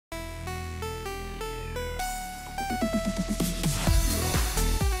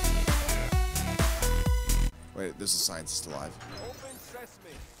Wait, there's a scientist alive.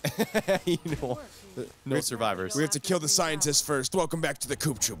 You know, no survivors. We have to kill the scientist first. Welcome back to the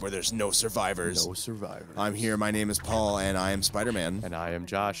Coop Troop, where there's no survivors. No survivors. I'm here. My name is Paul, and I am Spider-Man. And I am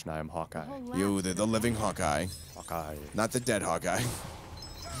Josh, and I am Hawkeye. You, the living Hawkeye. Hawkeye. Not the dead Hawkeye.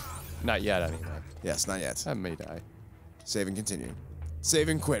 Not yet, anyway. Yes, not yet. I may die. Save and continue. Save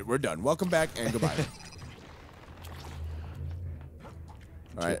and quit. We're done. Welcome back, and goodbye.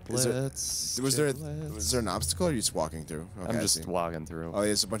 All right. Was there an obstacle, or are you just walking through? Okay, I'm just walking through. Oh,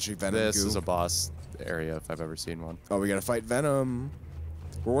 there's a bunch of Venom This goo. is a boss area if I've ever seen one. Oh, we gotta fight Venom.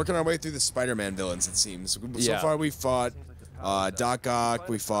 We're working our way through the Spider-Man villains, it seems. So far, we fought Doc Ock,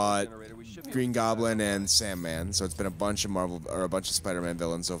 we fought Green Goblin, and Sandman. So it's been a bunch of Spider-Man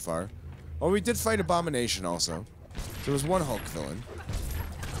villains so far. Oh, we did fight Abomination also. There was one Hulk villain.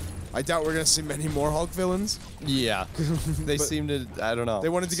 I doubt we're gonna see many more Hulk villains. Yeah, they seem to. I don't know. They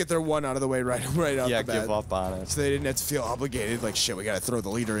wanted to get their one out of the way right out the bat. Yeah, give up on it. So they didn't have to feel obligated. Like shit, we gotta throw the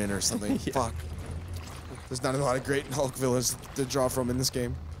leader in or something. Yeah. Fuck. There's not a lot of great Hulk villains to draw from in this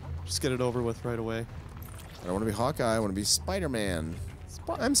game. Just get it over with right away. I don't want to be Hawkeye. I want to be Spider-Man.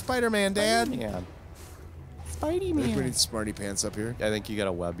 I'm Spider-Man, Dad. Spider-Man. I think we need Smarty Pants up here. I think you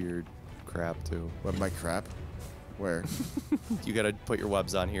gotta web your crap too. Web my crap? Where? You gotta put your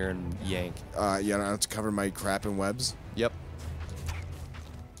webs on here and yank. Yeah, I have to cover my crap in webs. Yep.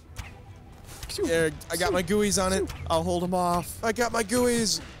 There, I got my gooeys on it. I'll hold them off. I got my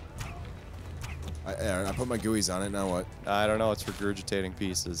gooeys. I put my gooeys on it. Now what? I don't know. It's regurgitating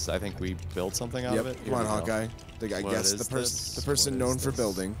pieces. I think we built something out of it. Come on, Hawkeye. I What guess is the person known for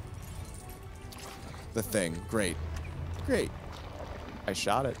building. The thing. Great. Great. I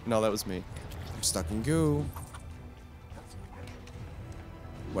shot it. No, that was me. I'm stuck in goo.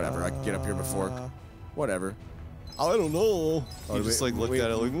 Whatever. I can get up here before. Whatever. I don't know. Oh, You just like looked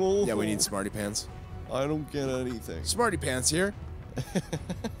at it like, whoa. Yeah, we need Smarty Pants. I don't get anything. Smarty Pants here.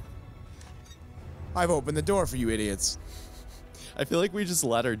 I've opened the door for you idiots. I feel like we just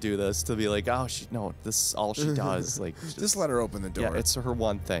let her do this to be like, oh, no, this is all she does. Like, Just let her open the door. Yeah, it's her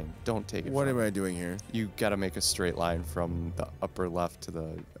one thing. Don't take it. What from am her. I doing here? You gotta make a straight line from the upper left to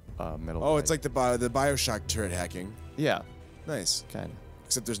the middle. Oh, right. it's like the Bioshock turret hacking. Yeah, Nice. kind of.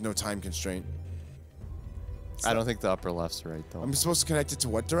 Except there's no time constraint. I don't think the upper left's right though. I'm supposed to connect it to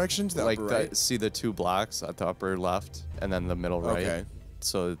what direction? To the like upper right? see the two blocks at the upper left and then the middle right. Okay.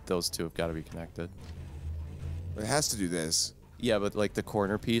 So those two have got to be connected. It has to do this. Yeah, but like the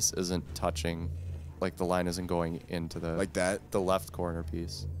corner piece isn't touching, like the line isn't going into the Like that? The left corner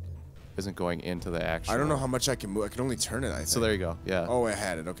piece isn't going into the actual. I don't know how much I can move. I can only turn it, I think. So there you go. Yeah. Oh, I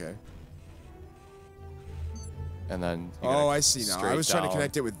had it. Okay. And then. Oh, I see now. I was trying to down.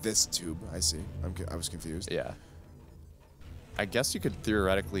 connect it with this tube. I see. I was confused. Yeah. I guess you could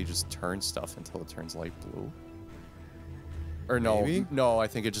theoretically just turn stuff until it turns light blue. Or no, Maybe? no, I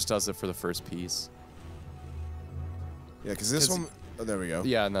think it just does it for the first piece. Yeah, because this one. Oh, there we go.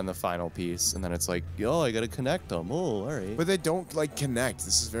 Yeah, and then the final piece, and then it's like, oh, I gotta connect them. Oh, all right. But they don't like connect.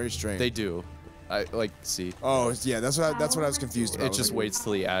 This is very strange. They do. I like see. Oh, yeah. That's what I was confused about. It just waits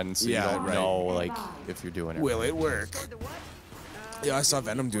till the end, so Yeah, you don't right. know like if you're doing it. Will it work? Yeah, I saw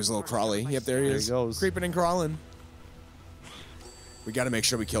Venom do his little crawly. Yep, there he There is. he goes. Creeping and crawling. We got to make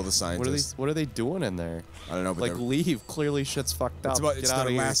sure we kill the scientist. What are they doing in there? I don't know, but Like leave. Clearly shit's fucked up. it's Get out their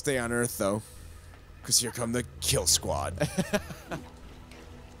of here. last day on Earth, though. Because here come the kill squad.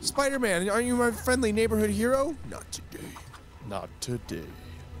 Spider-Man, aren't you my friendly neighborhood hero? Not today. Not today.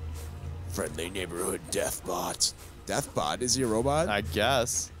 Friendly neighborhood Deathbot. Deathbot? Is he a robot? I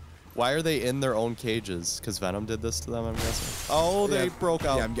guess. Why are they in their own cages? Because Venom did this to them, I'm guessing. Oh, they broke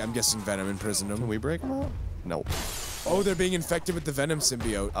out. Yeah, I'm guessing Venom imprisoned them. Can we break them out? Nope. Oh, they're being infected with the Venom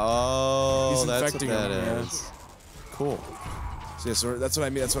symbiote. Oh, He's that's infecting what that them, is. Cool. So, yeah, so that's what I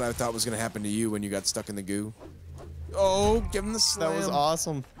mean. That's what I thought was going to happen to you when you got stuck in the goo. Oh, give him the slam. That was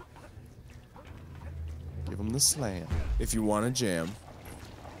awesome. Give him the slam. If you want to jam.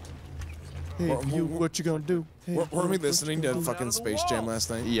 Hey, what you gonna do? Hey, Weren't we listening to fucking Space Jam last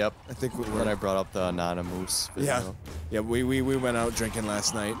night? Yep. I think we Then were. I brought up the Anonymous video. Yeah. Yeah, we went out drinking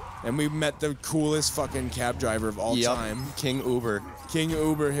last night, and we met the coolest fucking cab driver of all time. King Uber. King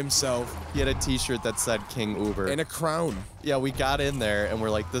Uber himself. He had a t-shirt that said King Uber. And a crown. Yeah, we got in there and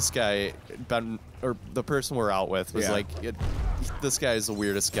we're like, this guy, or the person we're out with was Yeah. like, this guy is the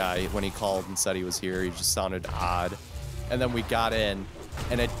weirdest guy. When he called and said he was here, he just sounded odd. And then we got in,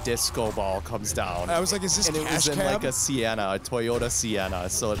 and a disco ball comes down. I was like, is this and it cash was in cab? like a Sienna, a Toyota Sienna.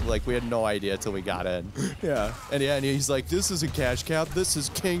 So like we had no idea till we got in. Yeah. And he's like, this isn't cash cab, this is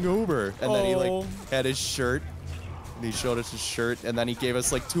King Uber. And then he Oh. like had his shirt And he showed us his shirt, and then he gave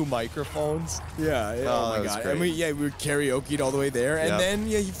us like 2 microphones. Yeah. Oh my god. Great. And we were karaoke'd all the way there, and then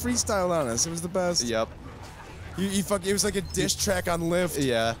he freestyled on us. It was the best. Yep. It was like a diss track on Lyft.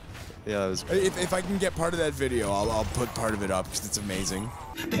 Yeah. Yeah, that was great. If I can get part of that video, I'll put part of it up because it's amazing.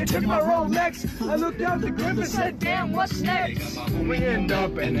 They took my Rolex. I looked out the grip and said, damn, what's next? We end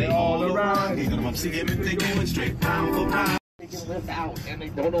up and they all around. I'm seeing them if they going straight pound for pound. They can live out and they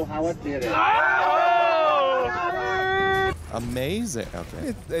don't know how I did it. Amazing.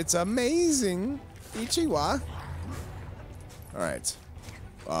 Okay. It's amazing. Ichiwa. All right.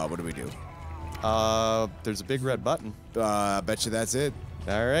 What do we do? There's a big red button. Bet you that's it.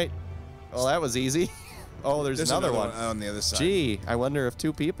 All right. Well, that was easy. Oh, there's another one on the other side. Gee, I wonder if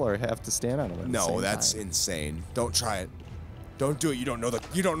 2 people have to stand on it. No, that's insane. Don't try it. Don't do it. You don't know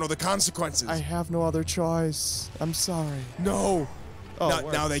the consequences. I have no other choice. I'm sorry. No. Oh,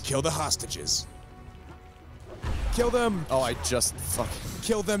 now they kill the hostages. Kill them. Oh, I just fucking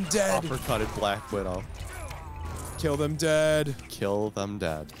Kill them dead. uppercutted Black Widow. Kill them dead. Kill them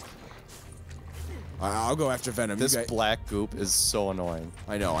dead. I'll go after Venom. This black goop is so annoying.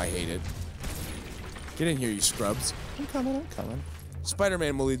 I know. I hate it. Get in here, you scrubs. I'm coming.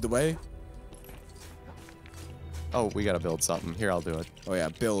 Spider-Man will lead the way. Oh, we gotta build something. Here, I'll do it. Oh yeah,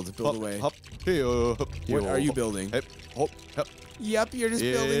 build away. What What are you building? Yep, you're just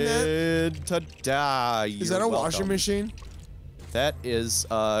building that. Ta-da! Is that a washing machine? That is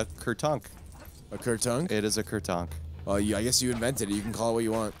a Kurtunk. A Kurtunk? It is a Kurtunk. Well, I guess you invented it. You can call it what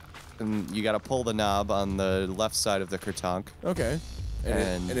you want. And you gotta pull the knob on the left side of the Kurtunk. Okay.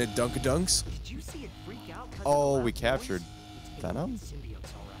 And it dunk-a-dunks? Oh, we captured Venom?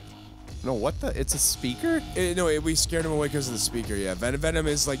 No, what the? It's a speaker? We scared him away because of the speaker, yeah. Venom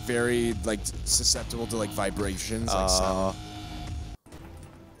is, like, very, like, susceptible to, like, vibrations, like sound.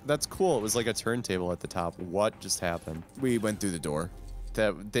 That's cool. It was like a turntable at the top. What just happened? We went through the door.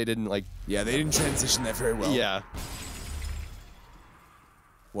 That they didn't, like... Yeah, they didn't transition that very well. Yeah.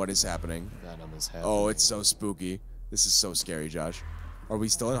 What is happening? Venom is happening. Oh, it's so spooky. This is so scary, Josh. Are we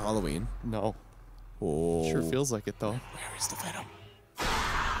still in Halloween? No. Oh. Sure feels like it, though. Where is the Venom?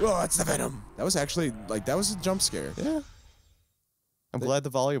 Oh, that's the Venom. That was actually, like, that was a jump scare. Yeah. I'm glad the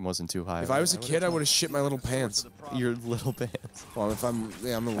volume wasn't too high. If I was a kid, I would have shit my little pants. Your little pants. Well,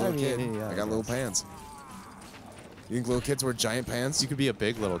 I'm a little kid. Yeah, I got little pants. You think little kids wear giant pants? You could be a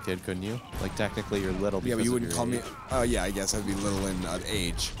big little kid, couldn't you? Like, technically, you're little. Yeah, but you wouldn't call me. Oh, yeah, I guess I'd be little in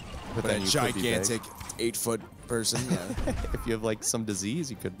age. But then a you gigantic 8-foot person. Yeah. If you have like some disease,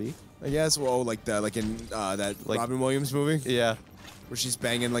 you could be. I guess. Well, like in that Robin Williams movie. Yeah. Where she's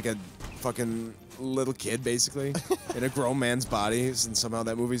banging like a fucking little kid, basically, in a grown man's body, and somehow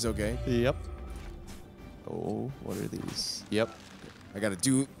that movie's okay. Yep. Oh, what are these? Yep. I gotta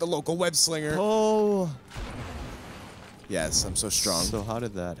do the local web slinger. Oh. Yes, I'm so strong. So how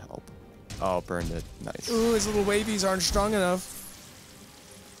did that help? Oh, burned it. Nice. Ooh, his little wavies aren't strong enough.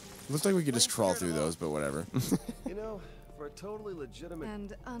 Looks like we could just crawl through those, but whatever. You know, for a totally legitimate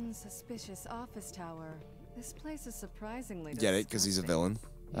and unsuspicious office tower, this place is surprisingly Get it? Because he's a villain.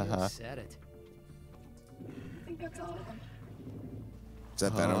 Uh-huh. said it. I think that's all of them. Is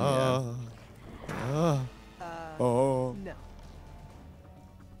that Venom? Yeah. Oh. No.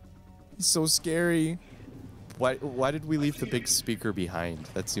 He's so scary. Why did we leave the big speaker behind?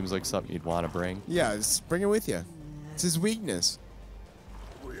 That seems like something you'd want to bring. Yeah, just bring it with you. It's his weakness.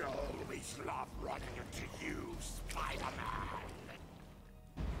 We always love running into you, Spider-Man.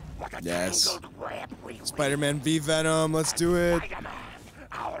 What a Yes. tangled web we Spider-Man v Venom. Let's do it. Spider-Man,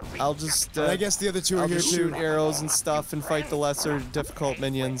 our I'll just. And I guess the other two are I'll here just too. shoot arrows and stuff and fight the lesser difficult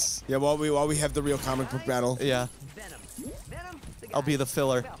minions. Yeah, while we have the real comic book battle. Yeah. I'll be the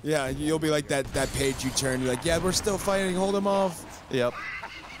filler. Yeah, you'll be like that page you turn. You're like, yeah, we're still fighting. Hold him off. Yep.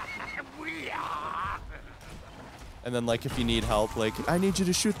 we are. And then, like, if you need help, like, I need you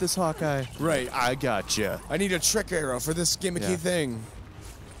to shoot this Hawkeye. Right. I gotcha. I need a trick arrow for this gimmicky Yeah. thing.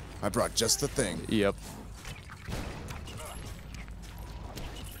 I brought just the thing. Yep.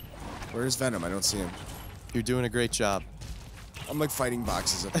 Where's Venom? I don't see him. You're doing a great job. I'm like fighting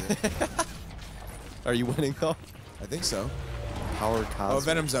boxes up here. Are you winning, though? I think so. Power Cosmo. Oh,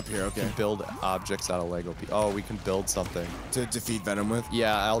 Venom's up here. Okay. Can build objects out of Lego. Oh, we can build something. To defeat Venom with.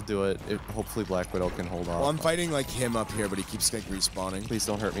 Yeah, I'll do it. Hopefully Black Widow can hold on. Well, I'm fighting like him up here, but he keeps like respawning. Please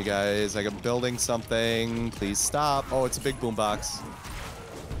don't hurt me, guys. I'm building something. Please stop. Oh, it's a big boombox.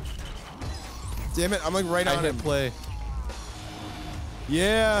 Damn it! I'm like right on I hit him. play.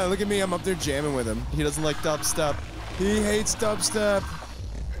 Yeah, look at me. I'm up there jamming with him. He doesn't like dubstep. He hates dubstep.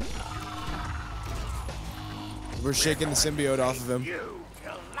 We're shaking the symbiote off of him. You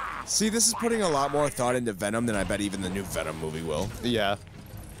till last. See, this is putting a lot more thought into Venom than I bet even the new Venom movie will. Yeah.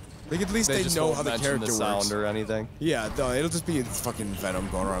 Like, at least they just know won't how the mention character the sound works. or anything. Yeah, no, it'll just be fucking Venom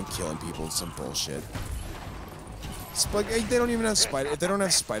going around killing people. Some bullshit. Like, they don't even have If they don't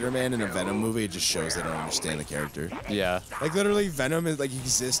have Spider-Man in a Venom movie, it just shows they don't understand the character. Yeah. Like, literally, Venom is like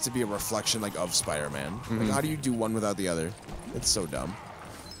exists to be a reflection like of Spider-Man. Like, how do you do one without the other? It's so dumb.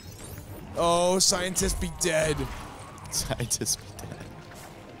 Oh, scientists be dead. Scientists be dead.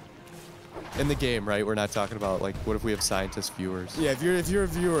 In the game, right? We're not talking about, like, what if we have scientist viewers? Yeah, if you're a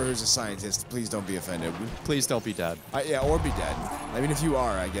viewer who's a scientist, please don't be offended. Please don't be dead. Yeah, or be dead. I mean, if you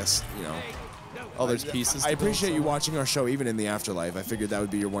are, I guess, you know. Oh, there's pieces. I appreciate you watching our show even in the afterlife. I figured that would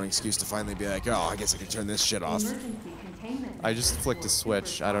be your one excuse to finally be like, oh, I guess I can turn this shit off. I just flicked a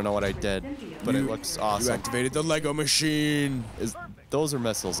switch. I don't know what I did, but it looks awesome. You activated the Lego machine. Those are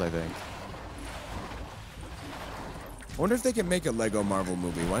missiles, I think. I wonder if they can make a Lego Marvel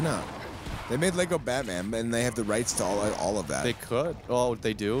movie. Why not? They made Lego Batman, and they have the rights to all of that. They could. Oh,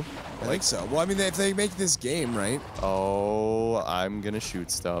 they do? I think so. Well, I mean, if they make this game, right? Oh, I'm gonna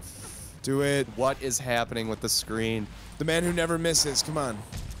shoot stuff. Do it. What is happening with the screen? The man who never misses. Come on.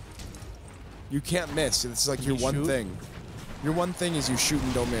 You can't miss. It's like your one thing. Your one thing is you shoot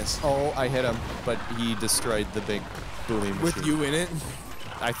and don't miss. Oh, I hit him, but he destroyed the big booming machine. With you in it?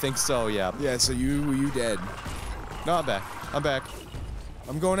 I think so, yeah. Yeah, so you dead. No, I'm back. I'm back.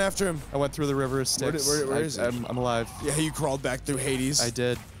 I'm going after him. I went through the river of sticks. Where is he? I'm alive. Yeah, you crawled back through Hades. I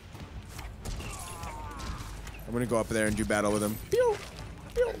did. I'm gonna go up there and do battle with him. Pew!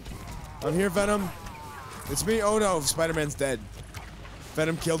 Pew! I'm here, Venom. It's me. Oh no, Spider-Man's dead.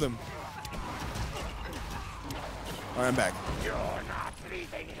 Venom killed him. Alright, I'm back. You're not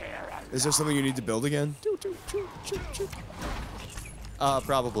leaving here alive. Is there something you need to build again?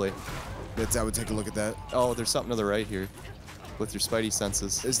 Probably. I would take a look at that. Oh, there's something to the right here. With your spidey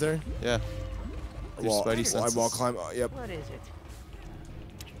senses. Is there? Yeah. Your spidey senses. Wall climb. Yep. What is it?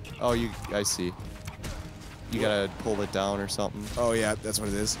 Oh, I see. You gotta pull it down or something. Oh yeah, that's what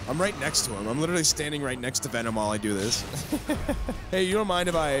it is. I'm right next to him. I'm literally standing right next to Venom while I do this. Hey, you don't mind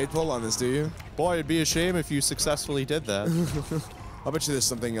if I pull on this, do you? Boy, it'd be a shame if you successfully did that. I'll bet you there's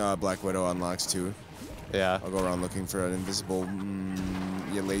something Black Widow unlocks too. Yeah. I'll go around looking for an invisible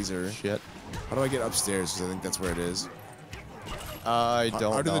laser. Shit. How do I get upstairs? Because I think that's where it is. I don't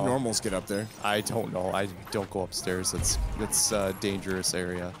know. How do the normals get up there? I don't know. I don't go upstairs. It's a dangerous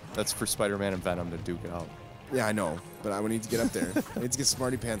area. That's for Spider-Man and Venom to duke it out. Yeah, I know, but I would need to get up there. I need to get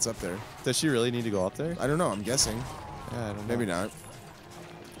Smarty Pants up there. Does she really need to go up there? I don't know. I'm guessing. Yeah, I don't know. Maybe not.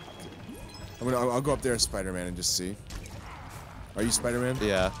 I'll go up there as Spider-Man and just see. Are you Spider-Man?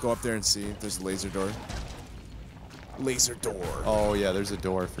 Yeah. Go up there and see if there's a laser door. Laser door. Oh yeah, there's a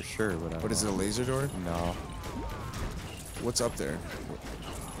door for sure. But What is it? A laser door? No. What's up there?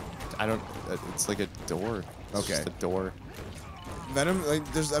 I don't. It's like a door. It's Okay. Just a door. Venom, like,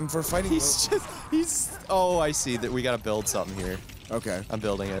 I'm for fighting. He's. Oh, I see that we gotta build something here. Okay. I'm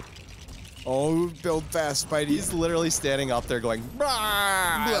building it. Oh, build fast, Spidey. He's literally standing up there going.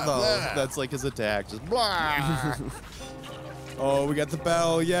 Blah, Blah, blah. That's like his attack. Just blah. Oh, we got the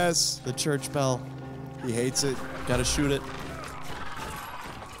bell. Yes. The church bell. He hates it. Gotta shoot it.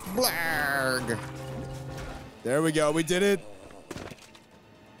 Blarg. There we go. We did it.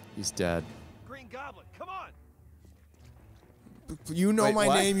 He's dead. Green Goblin, come on! You know Wait, my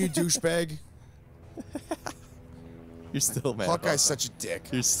what? name, you douchebag. You're still mad. Hawkeye's such a dick.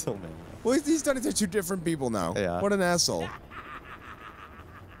 You're still mad. Well, he's done it to two different people now. Yeah. What an asshole.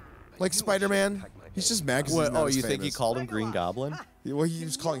 Like Spider-Man, he's just mad because he's not Oh, as you think he famous. called him Green Goblin? Well, he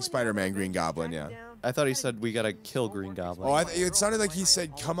was calling Spider-Man Green Goblin, yeah. I thought he said we gotta kill Green Goblin. Oh, it sounded like he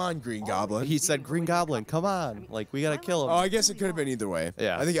said, "Come on, Green Goblin." He said Green Goblin, come on. Like, we gotta kill him. Oh, I guess it could have been either way.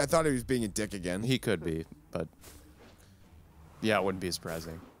 Yeah. I thought he was being a dick again. He could be, but yeah, it wouldn't be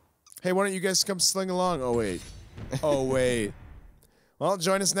surprising. Hey, why don't you guys come sling along? Oh, wait. Oh, wait. Well,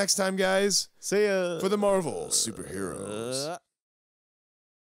 join us next time, guys. See ya. For the Marvel Superheroes.